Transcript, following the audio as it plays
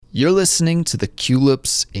You're listening to the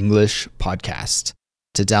Culips English podcast.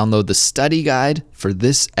 To download the study guide for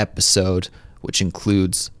this episode, which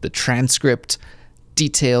includes the transcript,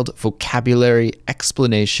 detailed vocabulary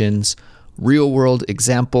explanations, real-world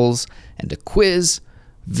examples, and a quiz,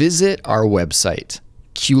 visit our website,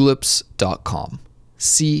 culips.com.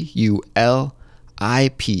 CULIPS.com.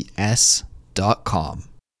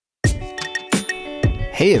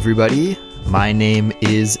 Hey everybody, my name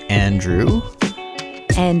is Andrew.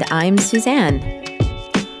 And I'm Suzanne.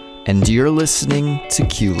 And you're listening to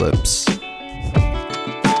Culips.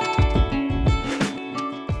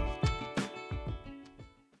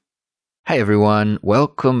 Hi everyone,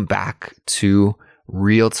 welcome back to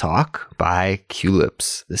Real Talk by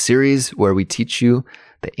Culips, the series where we teach you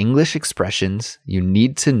the English expressions you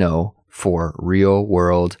need to know for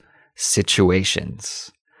real-world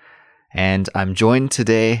situations. And I'm joined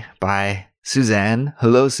today by Suzanne.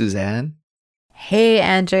 Hello, Suzanne. Hey,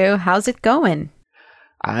 Andrew. How's it going?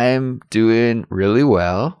 I'm doing really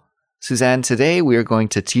well. Suzanne, today we are going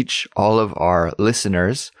to teach all of our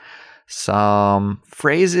listeners some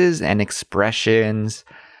phrases and expressions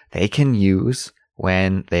they can use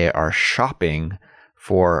when they are shopping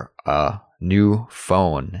for a new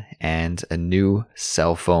phone and a new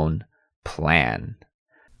cell phone plan.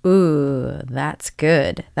 Ooh, that's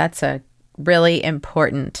good. That's a really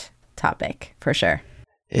important topic for sure.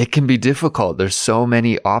 It can be difficult. There's so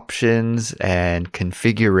many options and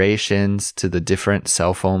configurations to the different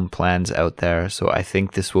cell phone plans out there. So I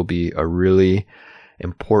think this will be a really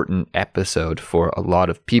important episode for a lot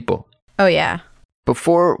of people. Oh, yeah.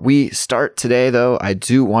 Before we start today, though, I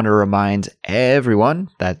do want to remind everyone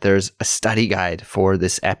that there's a study guide for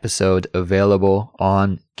this episode available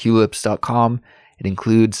on culips.com. It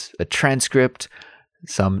includes a transcript,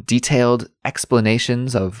 some detailed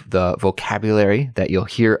explanations of the vocabulary that you'll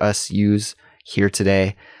hear us use here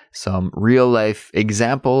today, some real-life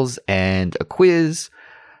examples, and a quiz.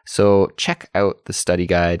 So check out the study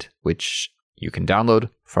guide, which you can download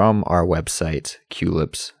from our website,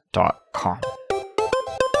 culips.com.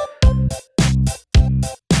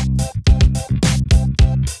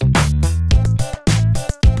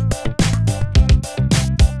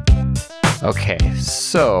 Okay,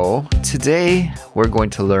 so today we're going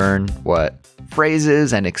to learn what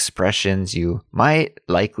phrases and expressions you might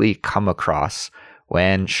likely come across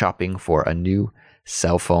when shopping for a new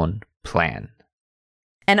cell phone plan.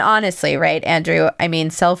 And honestly, right, Andrew, I mean,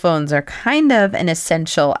 cell phones are kind of an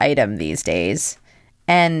essential item these days.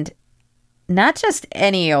 And not just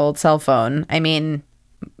any old cell phone. I mean,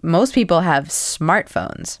 most people have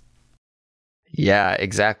smartphones. Yeah,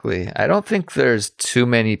 exactly. I don't think there's too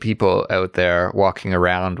many people out there walking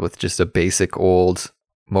around with just a basic old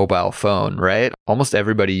mobile phone, right? Almost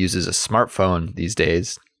everybody uses a smartphone these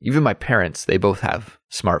days. Even my parents, they both have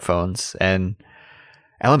smartphones. And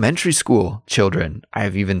elementary school children,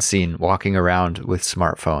 I've even seen walking around with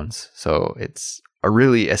smartphones. So it's a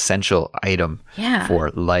really essential item for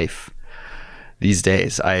life these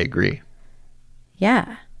days. I agree.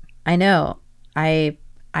 Yeah, I know. I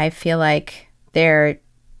feel like they're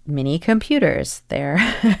mini computers. They're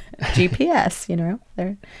GPS, you know.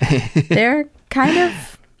 They're kind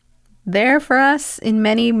of there for us in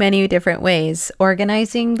many, many different ways,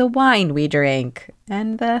 organizing the wine we drink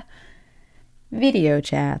and the video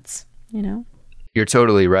chats, you know. You're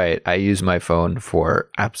totally right. I use my phone for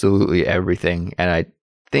absolutely everything, and I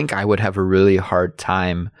think I would have a really hard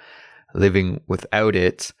time living without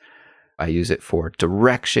it. I use it for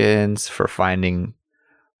directions, for finding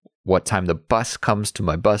what time the bus comes to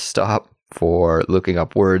my bus stop, for looking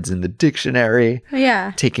up words in the dictionary,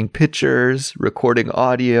 taking pictures, recording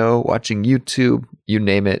audio, watching YouTube, you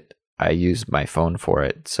name it. I use my phone for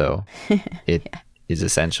it. So it is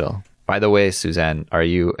essential. By the way, Suzanne, are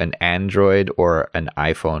you an Android or an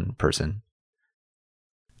iPhone person?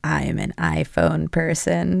 I am an iPhone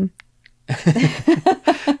person.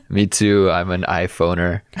 Me too. I'm an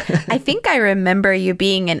iPhoner. I think I remember you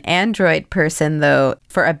being an Android person, though,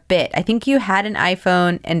 for a bit. I think you had an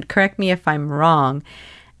iPhone, and correct me if I'm wrong.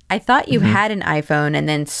 I thought you had an iPhone and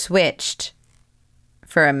then switched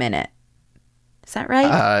for a minute. Is that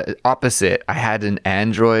right? Opposite. I had an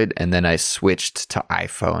Android, and then I switched to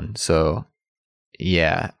iPhone. So,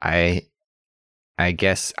 yeah, I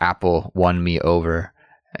guess Apple won me over.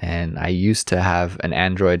 And I used to have an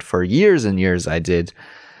Android for years and years, I did.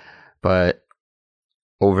 But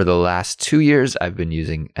over the last 2 years, I've been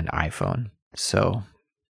using an iPhone. So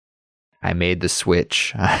I made the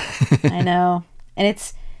switch. I know. And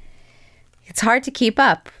it's hard to keep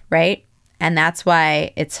up, right? And that's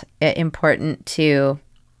why it's important to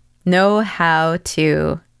know how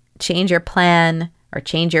to change your plan or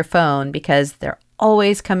change your phone because they're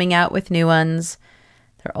always coming out with new ones.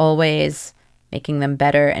 They're always making them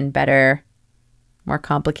better and better, more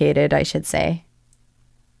complicated, I should say.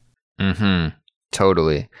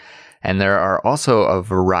 Totally. And there are also a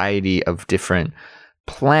variety of different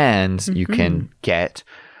plans you can get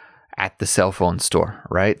at the cell phone store,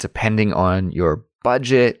 right? Depending on your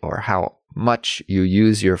budget or how much you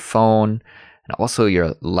use your phone and also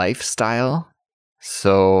your lifestyle.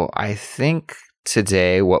 So I think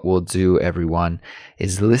today what we'll do, everyone,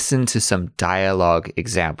 is listen to some dialogue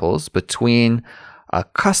examples between a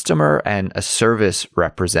customer and a service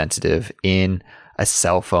representative in a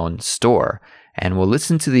cell phone store. And we'll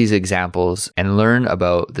listen to these examples and learn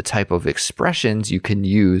about the type of expressions you can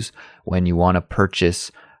use when you want to purchase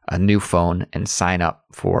a new phone and sign up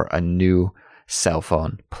for a new cell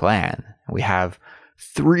phone plan. We have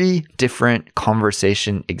 3 different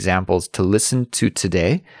conversation examples to listen to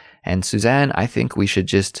today. And Suzanne, I think we should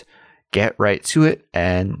just get right to it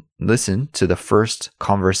and listen to the first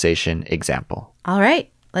conversation example. All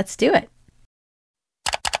right, let's do it.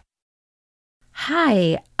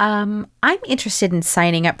 Hi, I'm interested in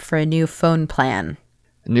signing up for a new phone plan.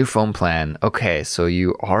 New phone plan. Okay, so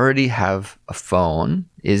you already have a phone.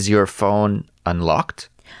 Is your phone unlocked?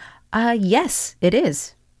 Yes, it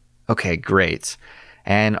is. Okay, great.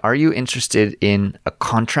 And are you interested in a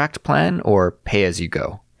contract plan or pay as you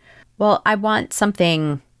go? Well, I want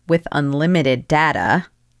something with unlimited data,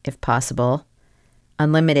 if possible,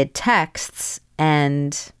 unlimited texts,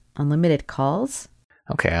 and unlimited calls.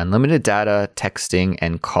 Okay, unlimited data, texting,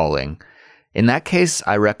 and calling. In that case,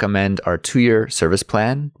 I recommend our 2-year service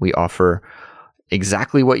plan. We offer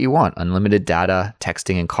exactly what you want, unlimited data,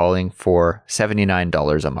 texting, and calling for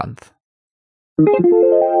 $79 a month.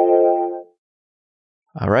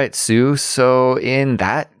 All right, Sue. So in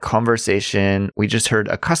that conversation, we just heard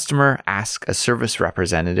a customer ask a service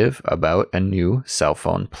representative about a new cell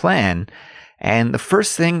phone plan. And the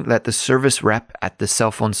first thing that the service rep at the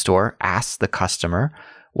cell phone store asked the customer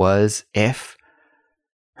was if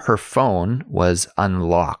her phone was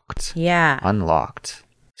unlocked. Yeah. Unlocked.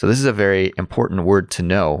 So this is a very important word to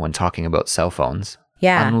know when talking about cell phones.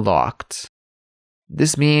 Yeah. Unlocked.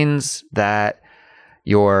 This means that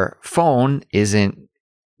your phone isn't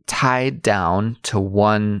tied down to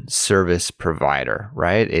one service provider,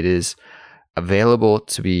 right? It is available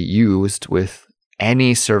to be used with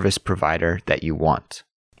any service provider that you want.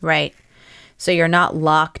 Right. So you're not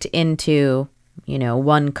locked into,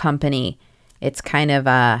 one company. It's kind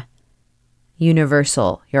of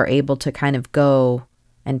universal. You're able to kind of go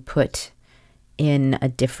and put in a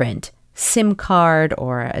different SIM card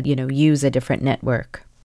or, use a different network.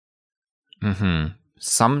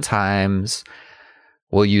 Sometimes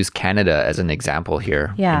we'll use Canada as an example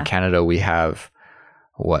here. Yeah. In Canada, we have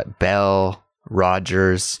Bell,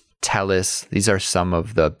 Rogers, TELUS. These are some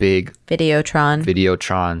of the big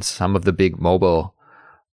Videotron, some of the big mobile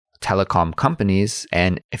telecom companies.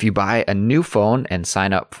 And if you buy a new phone and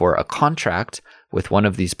sign up for a contract with one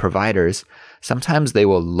of these providers, sometimes they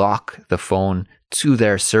will lock the phone to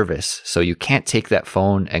their service. So you can't take that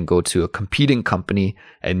phone and go to a competing company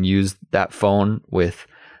and use that phone with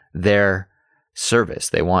their service.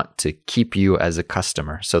 They want to keep you as a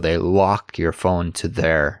customer. So they lock your phone to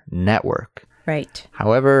their network. Right.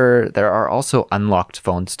 However, there are also unlocked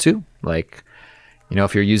phones too. Like,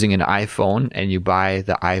 if you're using an iPhone and you buy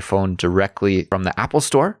the iPhone directly from the Apple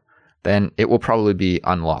Store, then it will probably be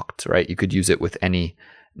unlocked, right? You could use it with any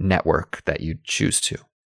network that you choose to.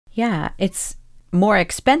 Yeah, it's more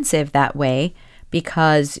expensive that way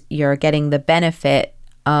because you're getting the benefit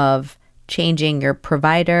of changing your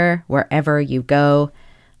provider wherever you go,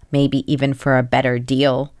 maybe even for a better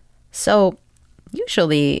deal. So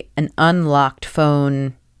usually an unlocked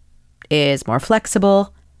phone is more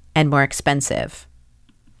flexible and more expensive.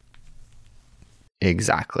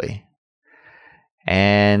 Exactly.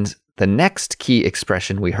 And the next key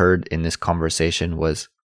expression we heard in this conversation was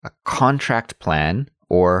a contract plan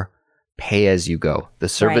or pay as you go. The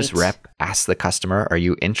service rep asked the customer, are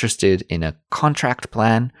you interested in a contract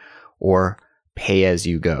plan or pay as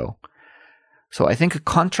you go? So I think a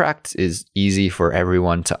contract is easy for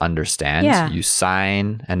everyone to understand. Yeah. You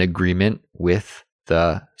sign an agreement with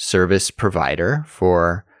the service provider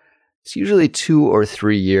for, it's usually 2 or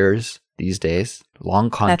 3 years these days.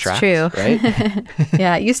 Long contracts. That's true. Right?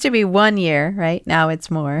 Yeah, it used to be 1 year, right? Now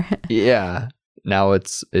it's more. Yeah, now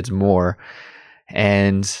it's more.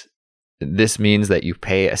 And this means that you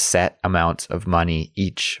pay a set amount of money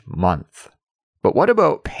each month. But what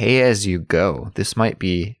about pay as you go? This might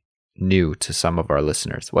be new to some of our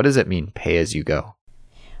listeners. What does it mean, pay as you go?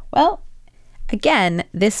 Well, Again,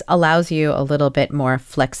 this allows you a little bit more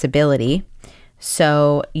flexibility.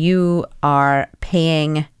 So you are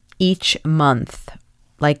paying each month,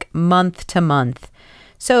 like month to month.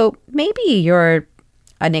 So maybe you're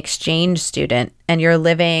an exchange student and you're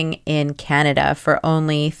living in Canada for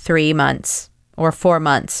only 3 months or 4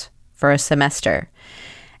 months for a semester.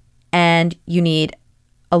 And you need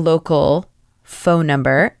a local phone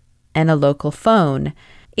number and a local phone.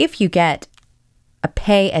 If you get a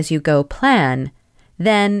pay-as-you-go plan,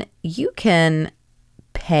 then you can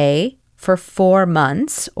pay for 4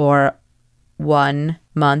 months or 1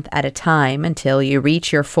 month at a time until you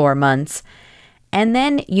reach your 4 months. And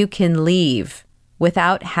then you can leave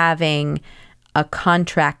without having a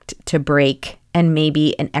contract to break and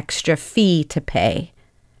maybe an extra fee to pay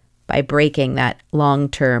by breaking that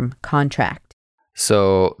long-term contract.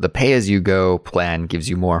 So the pay-as-you-go plan gives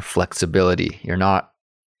you more flexibility. You're not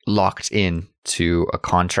locked in to a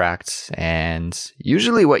contract. And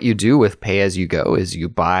usually what you do with pay-as-you-go is you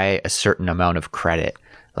buy a certain amount of credit,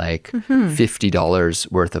 like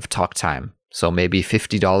 $50 worth of talk time. So maybe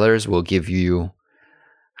 $50 will give you,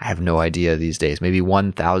 I have no idea these days, maybe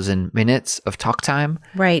 1,000 minutes of talk time.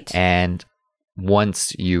 Right. And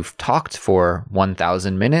once you've talked for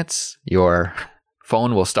 1,000 minutes, your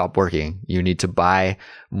phone will stop working. You need to buy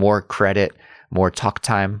more credit, more talk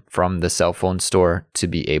time from the cell phone store to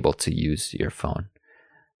be able to use your phone.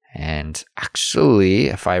 And actually,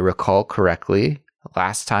 if I recall correctly,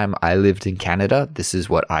 last time I lived in Canada, this is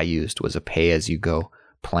what I used, was a pay-as-you-go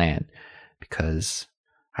plan, because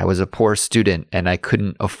I was a poor student and I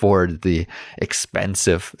couldn't afford the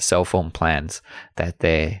expensive cell phone plans that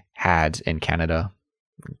they had in Canada.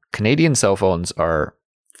 Canadian cell phones are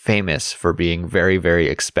famous for being very, very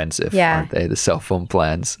expensive, aren't they? The cell phone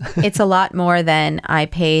plans. It's a lot more than I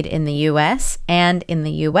paid in the US. And in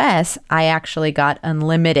the US, I actually got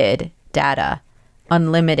unlimited data,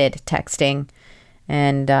 unlimited texting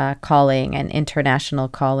and calling and international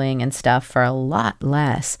calling and stuff for a lot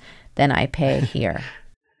less than I pay here.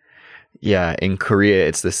 Yeah, in Korea,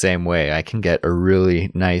 it's the same way. I can get a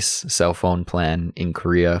really nice cell phone plan in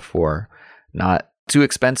Korea for not too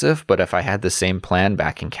expensive, but if I had the same plan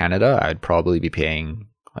back in Canada, I'd probably be paying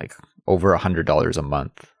like over $100 a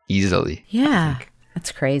month easily. Yeah,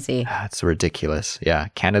 that's crazy. That's ridiculous. Yeah,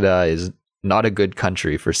 Canada is not a good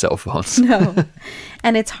country for cell phones. No,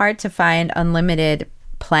 and it's hard to find unlimited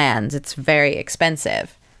plans. It's very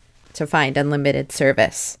expensive to find unlimited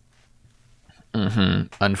service.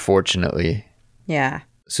 Unfortunately. Yeah.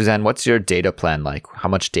 Suzanne, what's your data plan like? How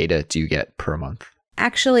much data do you get per month?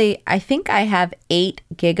 Actually, I think I have 8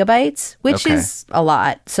 gigabytes, which is a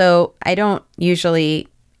lot. So I don't usually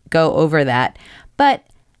go over that. But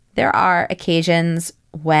there are occasions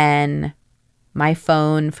when my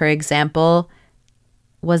phone, for example,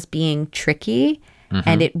 was being tricky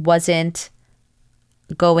and it wasn't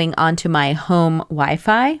going onto my home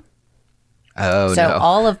Wi-Fi. Oh, so no.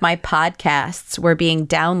 all of my podcasts were being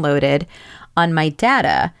downloaded on my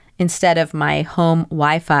data instead of my home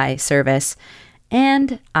Wi-Fi service.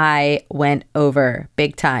 And I went over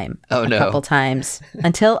big time a couple times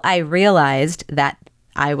until I realized that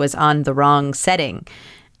I was on the wrong setting.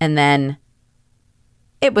 And then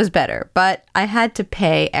it was better, but I had to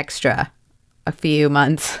pay extra a few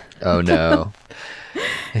months. Oh, no.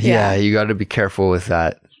 Yeah, you got to be careful with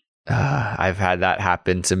that. I've had that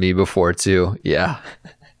happen to me before too. Yeah.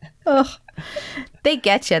 Ugh. They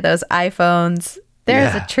get you, those iPhones.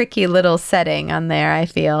 There's a tricky little setting on there, I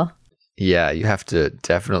feel. Yeah, you have to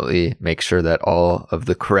definitely make sure that all of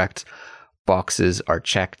the correct boxes are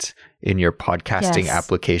checked in your podcasting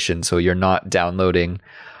application, so you're not downloading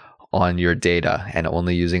on your data and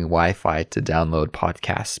only using Wi-Fi to download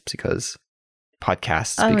podcasts because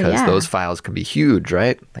those files can be huge,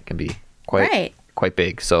 right? That can be quite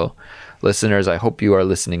big. So listeners, I hope you are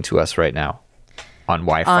listening to us right now on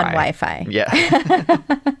Wi-Fi. On Wi-Fi. Yeah.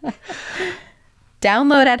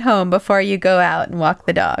 Download at home before you go out and walk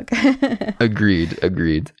the dog.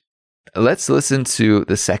 Agreed. Let's listen to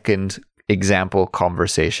the second example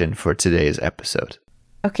conversation for today's episode.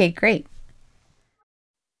 Okay, great.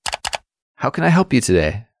 How can I help you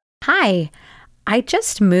today? Hi, I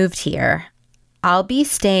just moved here. I'll be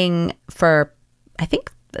staying for, I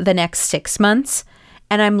think, the next 6 months,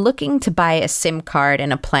 and I'm looking to buy a SIM card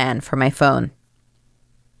and a plan for my phone.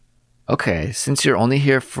 Okay, since you're only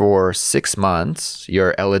here for 6 months,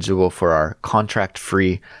 you're eligible for our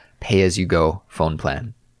contract-free pay-as-you-go phone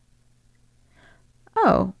plan.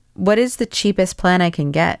 Oh, what is the cheapest plan I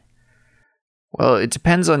can get? Well, it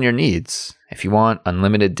depends on your needs. If you want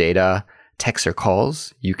unlimited data, texts or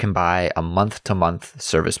calls, you can buy a month-to-month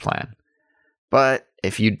service plan. But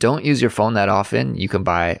if you don't use your phone that often, you can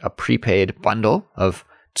buy a prepaid bundle of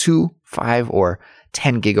 2, 5, or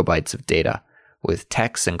 10 gigabytes of data with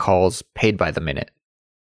texts and calls paid by the minute.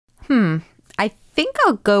 I think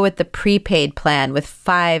I'll go with the prepaid plan with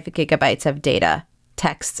 5 gigabytes of data,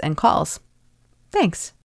 texts, and calls.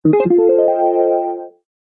 Thanks.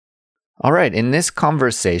 All right, in this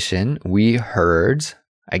conversation, we heard,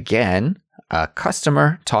 again, a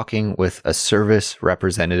customer talking with a service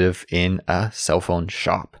representative in a cell phone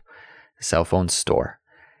shop, a cell phone store.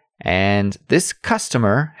 And this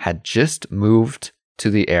customer had just moved to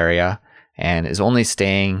the area and is only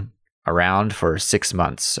staying around for 6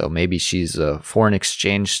 months. So maybe she's a foreign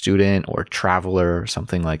exchange student or traveler or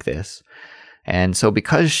something like this. And so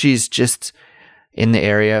because she's just in the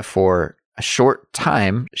area for a short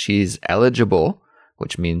time, she's eligible,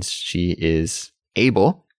 which means she is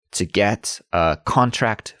able to get a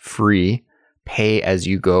contract-free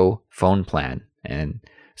pay-as-you-go phone plan. And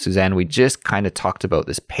Suzanne, we just kind of talked about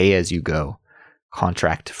this pay-as-you-go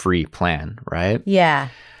contract-free plan, right? Yeah,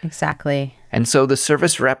 exactly. And so the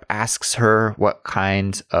service rep asks her what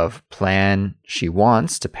kind of plan she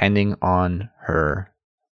wants, depending on her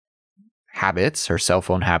habits, her cell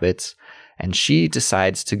phone habits. And she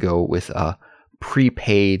decides to go with a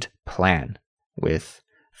prepaid plan with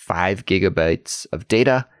 5 gigabytes of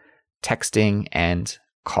data, texting, and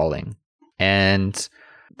calling. And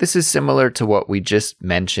this is similar to what we just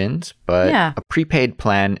mentioned, but a prepaid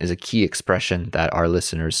plan is a key expression that our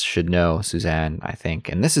listeners should know, Suzanne, I think.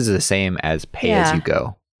 And this is the same as pay as you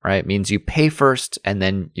go, right? It means you pay first and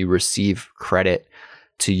then you receive credit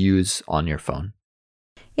to use on your phone.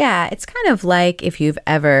 Yeah, it's kind of like if you've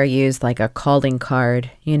ever used like a calling card,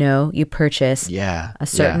 you purchase a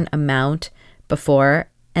certain amount before,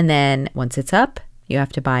 and then once it's up, you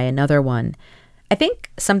have to buy another one. I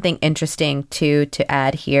think something interesting to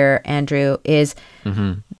add here, Andrew, is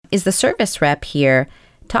the service rep here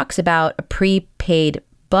talks about a prepaid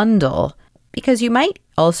bundle, because you might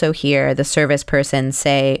also hear the service person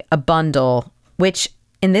say a bundle, which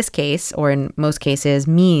in this case, or in most cases,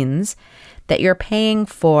 means that you're paying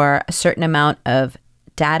for a certain amount of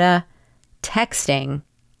data, texting,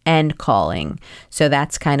 and calling. So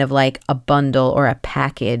that's kind of like a bundle or a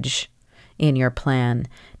package in your plan,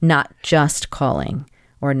 not just calling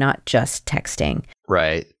or not just texting.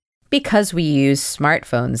 Right. Because we use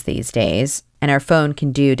smartphones these days and our phone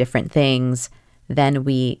can do different things, then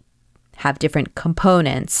we have different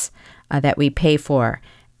components that we pay for.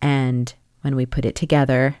 And when we put it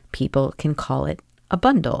together, people can call it a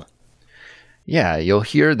bundle. Yeah, you'll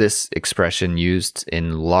hear this expression used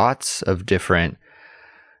in lots of different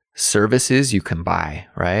services you can buy,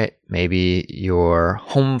 right? Maybe your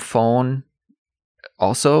home phone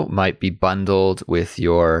also might be bundled with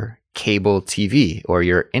your cable TV or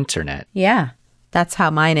your internet. Yeah, that's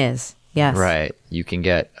how mine is. Yes. Right. You can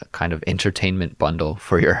get a kind of entertainment bundle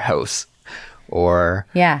for your house. Or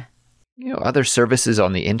other services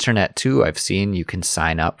on the internet too. I've seen you can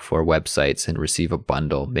sign up for websites and receive a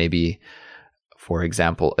bundle. Maybe, for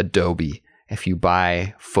example, Adobe. If you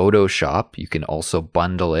buy Photoshop, you can also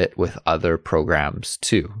bundle it with other programs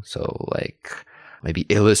too. So like maybe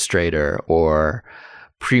Illustrator or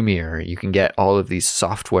Premiere, you can get all of these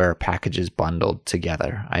software packages bundled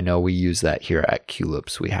together. I know we use that here at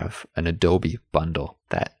Culips. We have an Adobe bundle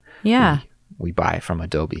that we buy from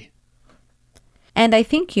Adobe. And I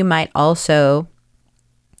think you might also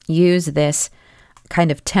use this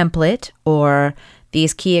kind of template or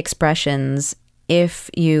these key expressions if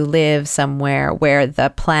you live somewhere where the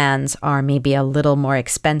plans are maybe a little more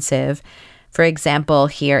expensive. For example,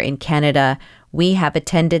 here in Canada, we have a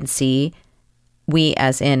tendency, we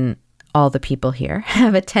as in all the people here,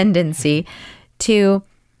 have a tendency to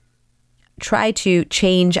try to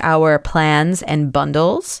change our plans and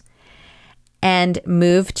bundles and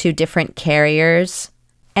move to different carriers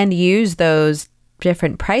and use those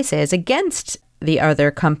different prices against the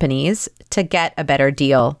other companies to get a better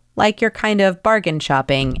deal. Like you're kind of bargain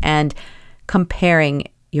shopping and comparing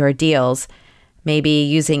your deals, maybe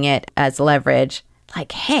using it as leverage.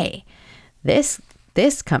 Like, hey, this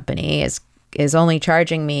company is only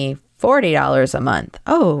charging me $40 a month.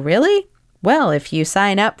 Oh, really? Well, if you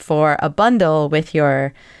sign up for a bundle with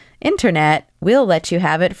your internet, we'll let you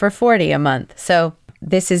have it for $40 a month. So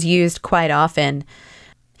this is used quite often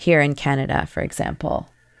here in Canada, for example.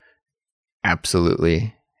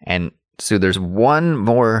 Absolutely. And so there's one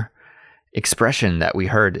more expression that we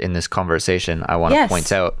heard in this conversation I want to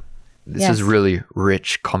point out. This is really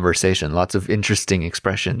rich conversation. Lots of interesting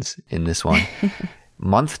expressions in this one.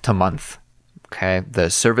 Month to month. Okay.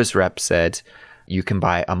 The service rep said you can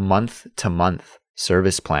buy a month to month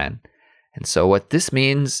service plan. And so what this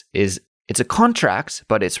means is it's a contract,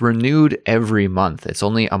 but it's renewed every month. It's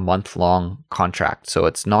only a month-long contract. So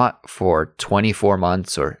it's not for 24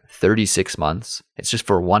 months or 36 months. It's just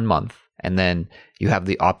for 1 month. And then you have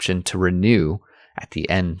the option to renew at the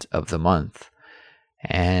end of the month.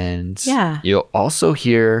 And you'll also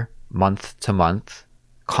hear month to month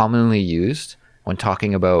commonly used when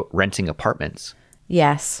talking about renting apartments.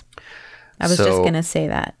 Yes. I was just going to say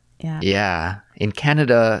that. Yeah. Yeah. In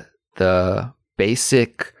Canada, the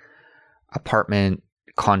basic apartment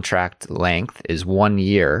contract length is 1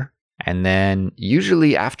 year. And then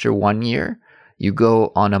usually after 1 year, you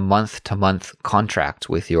go on a month-to-month contract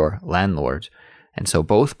with your landlord. And so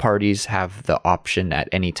both parties have the option at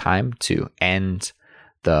any time to end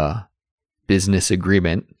the business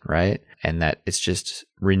agreement, right? And that it's just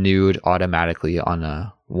renewed automatically on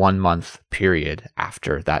a 1 month period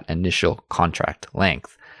after that initial contract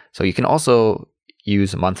length. So you can also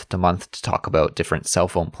use month to month to talk about different cell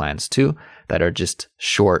phone plans too that are just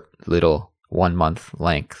short little 1 month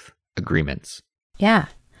length agreements. Yeah.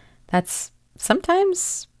 That's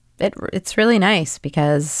sometimes it's really nice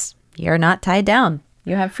because you're not tied down.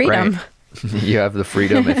 You have freedom. Right. You have the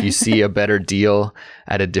freedom. If you see a better deal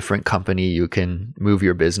at a different company, you can move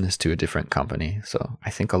your business to a different company. So I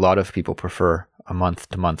think a lot of people prefer a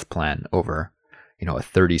month-to-month plan over, a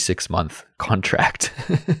 36-month contract.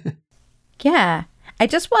 Yeah. I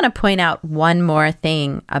just want to point out one more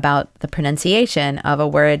thing about the pronunciation of a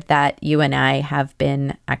word that you and I have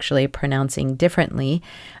been actually pronouncing differently.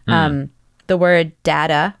 The word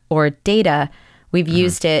data or data, we've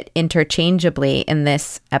used it interchangeably in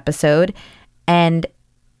this episode, and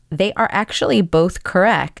they are actually both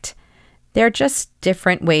correct. They're just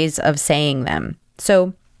different ways of saying them.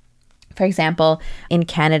 So, for example, in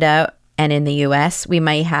Canada and in the US, we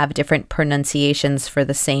might have different pronunciations for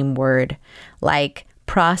the same word, like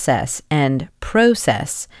process and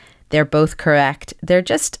process. They're both correct. They're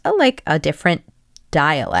just like a different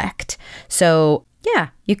dialect. So, yeah,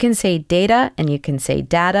 you can say data and you can say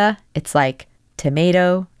data. It's like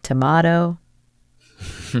tomato, tomato.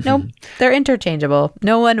 Nope, they're interchangeable.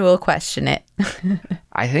 No one will question it.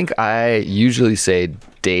 I think I usually say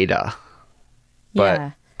data,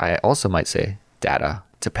 but I also might say data,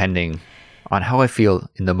 depending on how I feel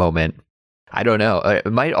in the moment. I don't know.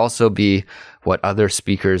 It might also be what other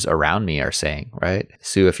speakers around me are saying, right?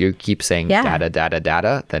 So if you keep saying data, data,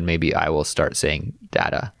 data, then maybe I will start saying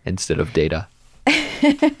data instead of data.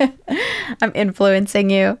 I'm influencing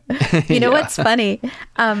you. You know what's funny?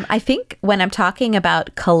 I think when I'm talking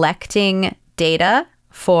about collecting data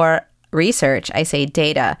for research, I say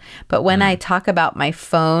data. But when I talk about my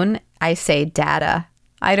phone, I say data.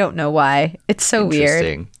 I don't know why. It's so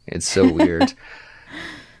weird. It's so weird.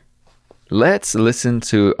 Let's listen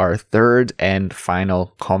to our third and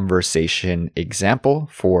final conversation example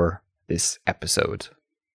for this episode.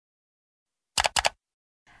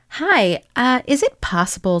 Hi, is it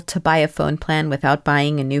possible to buy a phone plan without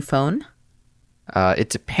buying a new phone? It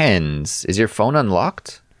depends. Is your phone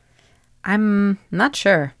unlocked? I'm not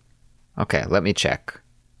sure. Okay, let me check.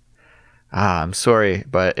 I'm sorry,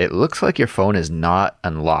 but it looks like your phone is not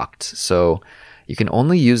unlocked. So you can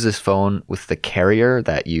only use this phone with the carrier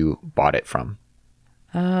that you bought it from.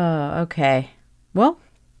 Oh, okay. Well,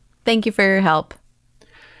 thank you for your help.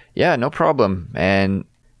 Yeah, no problem. And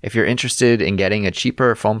if you're interested in getting a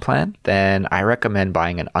cheaper phone plan, then I recommend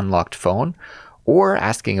buying an unlocked phone or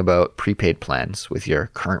asking about prepaid plans with your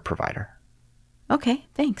current provider. Okay,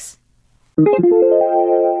 thanks.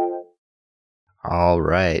 All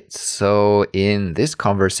right. So in this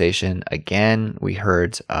conversation, again, we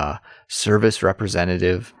heard a service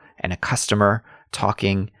representative and a customer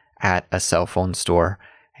talking at a cell phone store.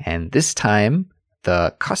 And this time,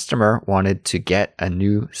 the customer wanted to get a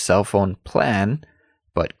new cell phone plan,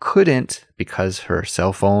 but couldn't because her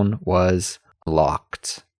cell phone was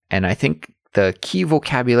locked. And I think the key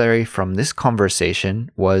vocabulary from this conversation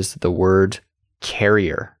was the word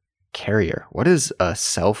carrier. Carrier. What is a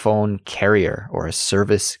cell phone carrier or a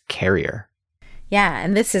service carrier? Yeah,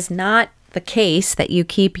 and this is not the case that you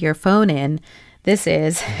keep your phone in. This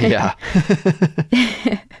is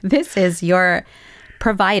this is your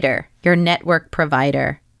provider, your network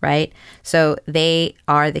provider, right? So they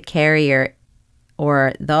are the carrier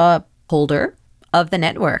or the holder of the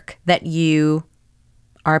network that you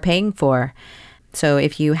are paying for. So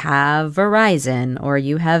if you have Verizon or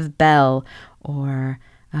you have Bell or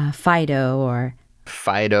Fido.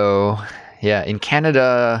 Yeah, in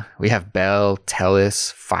Canada, we have Bell,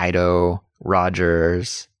 Telus, Fido,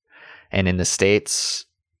 Rogers. And in the States,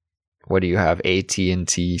 what do you have?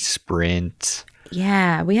 AT&T, Sprint.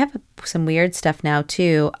 Yeah, we have some weird stuff now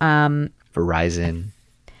too. Verizon.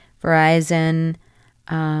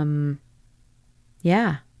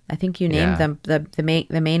 Yeah, I think you named them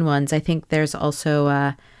the main ones. I think there's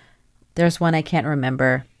also there's one I can't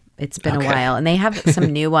remember. It's been a while, and they have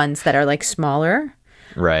some new ones that are like smaller.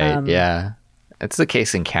 Right. Yeah, it's the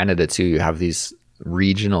case in Canada too. You have these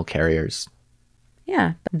regional carriers.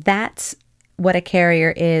 Yeah, that's what a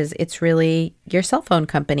carrier is. It's really your cell phone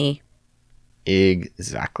company.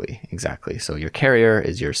 Exactly. So your carrier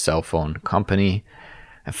is your cell phone company.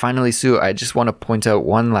 And finally, Sue, I just want to point out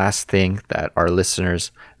one last thing that our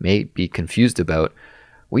listeners may be confused about.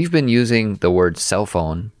 We've been using the word cell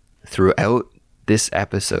phone throughout this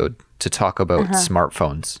episode to talk about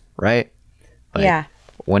smartphones, right? Like, yeah.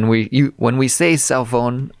 When we say cell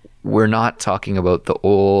phone, we're not talking about the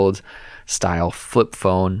old style flip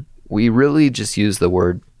phone. We really just use the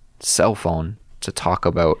word cell phone to talk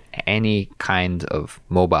about any kind of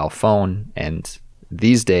mobile phone. And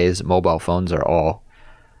these days, mobile phones are all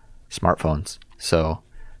smartphones. So,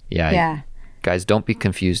 yeah. Guys, don't be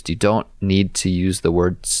confused. You don't need to use the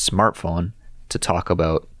word smartphone to talk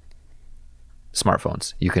about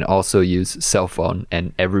smartphones. You can also use cell phone,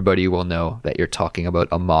 and everybody will know that you're talking about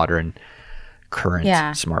a modern, current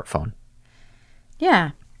smartphone.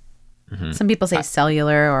 Yeah. Some people say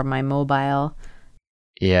cellular or my mobile.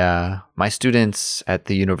 Yeah. My students at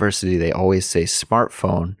the university, they always say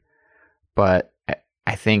smartphone, but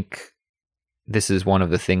I think this is one of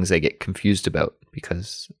the things they get confused about,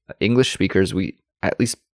 because English speakers, at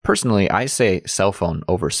least personally, I say cell phone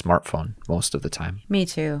over smartphone most of the time. Me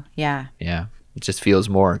too. Yeah. Yeah. It just feels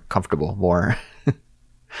more comfortable, more.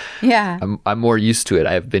 Yeah. I'm more used to it.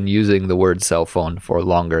 I've been using the word cell phone for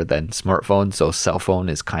longer than smartphone, so cell phone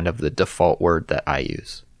is kind of the default word that I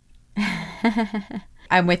use.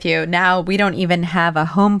 I'm with you. Now we don't even have a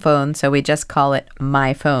home phone, so we just call it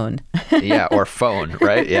my phone. Yeah, or phone,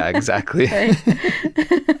 right? Yeah, exactly.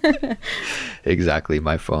 Right. Exactly,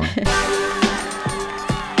 my phone.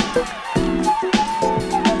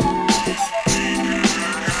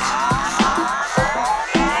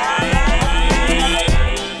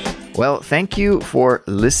 Well, thank you for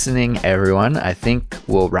listening, everyone. I think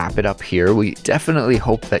we'll wrap it up here. We definitely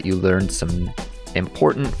hope that you learned some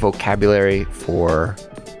important vocabulary for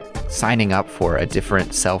signing up for a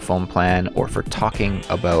different cell phone plan or for talking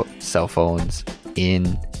about cell phones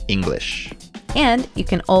in English. And you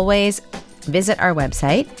can always visit our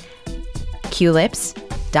website,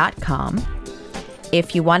 culips.com.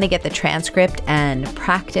 If you want to get the transcript and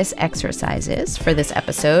practice exercises for this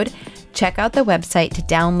episode, check out the website to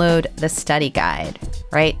download the study guide,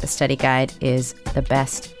 right? The study guide is the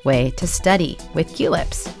best way to study with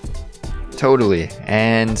Culips. Totally.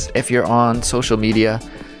 And if you're on social media,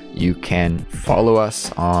 you can follow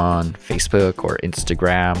us on Facebook or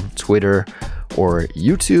Instagram, Twitter, or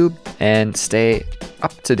YouTube and stay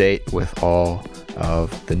up to date with all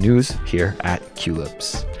of the news here at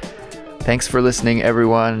Culips. Thanks for listening,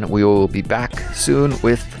 everyone. We will be back soon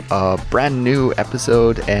with a brand new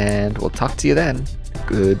episode, and we'll talk to you then.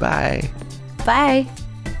 Goodbye. Bye.